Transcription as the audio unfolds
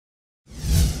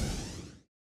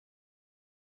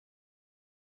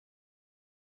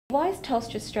Why is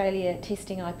Telstra Australia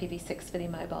testing IPv6 for their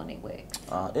mobile networks?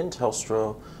 In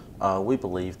Telstra, we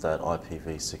believe that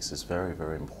IPv6 is very,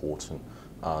 very important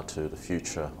to the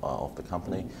future of the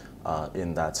company,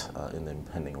 in that in the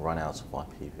impending run out of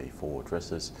IPv4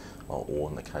 addresses, or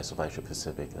in the case of Asia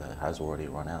Pacific, has already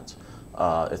run out.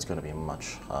 It's going to be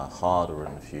much harder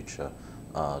in the future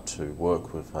to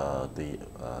work with the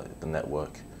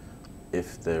network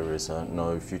if there is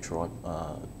no future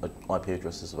IP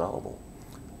addresses available.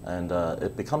 And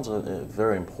it becomes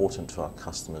very important to our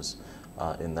customers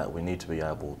in that we need to be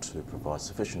able to provide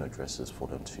sufficient addresses for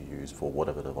them to use for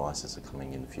whatever devices are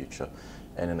coming in the future.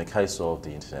 And in the case of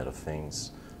the Internet of Things,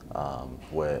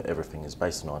 where everything is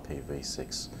based on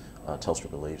IPv6, Telstra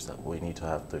believes that we need to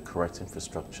have the correct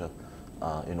infrastructure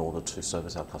in order to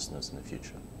service our customers in the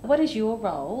future. What is your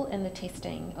role in the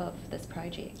testing of this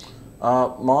project?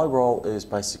 My role is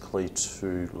basically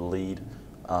to lead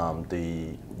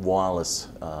the wireless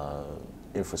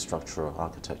infrastructure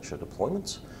architecture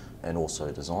deployments and also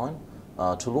design,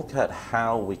 to look at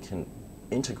how we can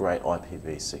integrate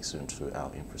IPv6 into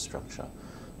our infrastructure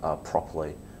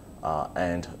properly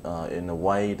and in a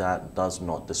way that does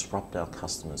not disrupt our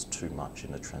customers too much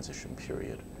in the transition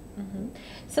period. Mm-hmm.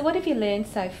 So what have you learned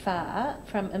so far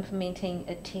from implementing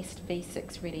a test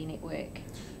V6 ready network?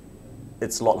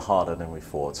 It's a lot harder than we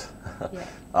thought.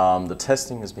 Yeah. The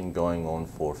testing has been going on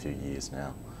for a few years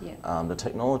now. Yeah. The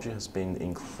technology has been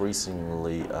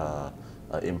increasingly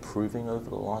improving over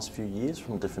the last few years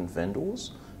from different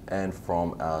vendors and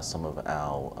from some of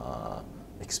our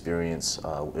experience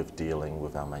with dealing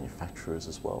with our manufacturers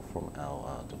as well, from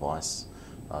our device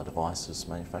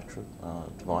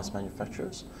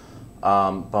manufacturers.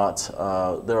 But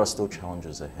there are still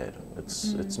challenges ahead.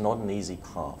 It's not an easy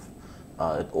path.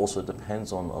 It also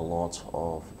depends on a lot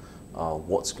of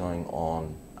what's going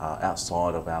on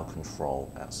outside of our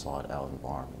control, outside our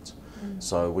environment.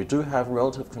 So we do have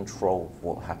relative control of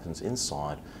what happens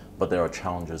inside, but there are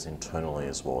challenges internally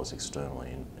as well as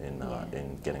externally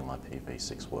in getting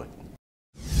IPv6 working.